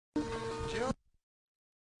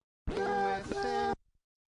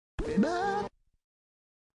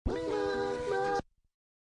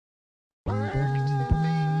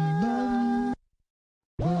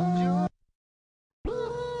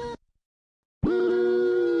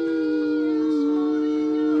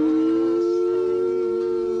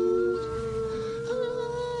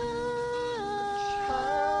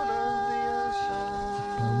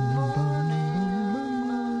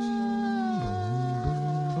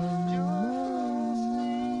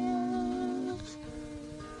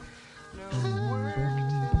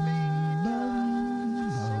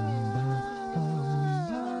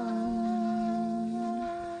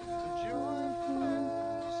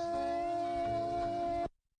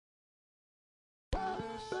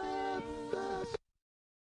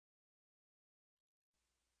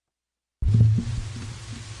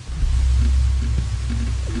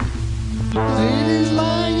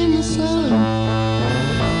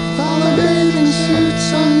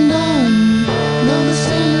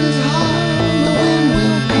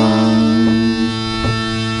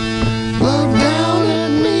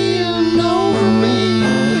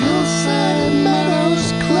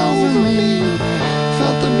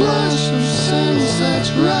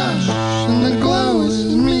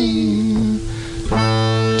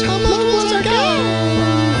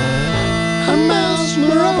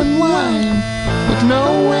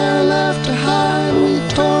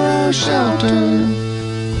our shelter.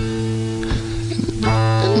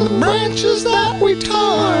 And the branches that we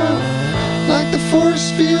tore, like the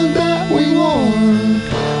force field that we wore,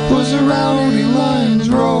 was a rowdy lion's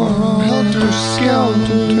roar,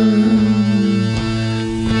 helter-skelter.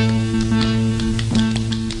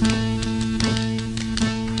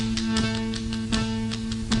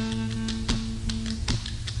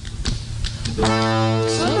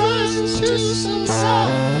 Sunrise to sunset,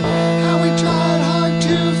 how we tried hard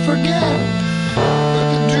to forget, but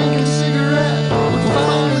the drink and cigarette would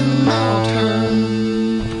finally melt her.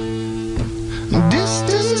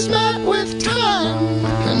 Distance met with time,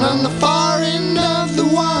 and on the far end of the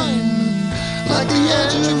wine, like the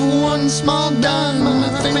edge of one small dime, my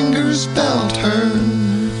fingers felt her.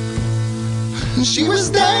 And she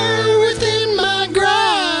was there within my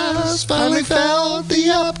grasp, finally felt the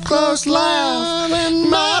up-close laugh, and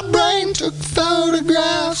my brain took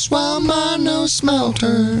photographs while my nose smelt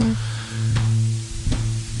her.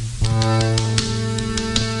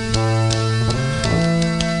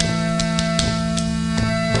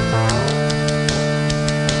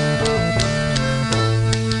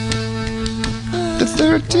 The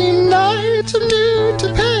 13 nights of New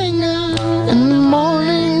Topanga, and the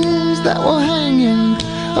mornings that will hang in,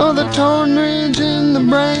 oh, the torn ridge in the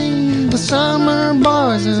brain, the summer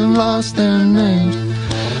boys have lost their names,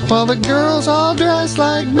 while the girls all dressed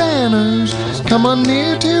like banners come on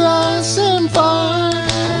near to us and far.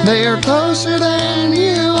 They are closer than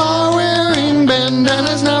you are, wearing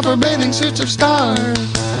bandanas now for bathing suits of stars.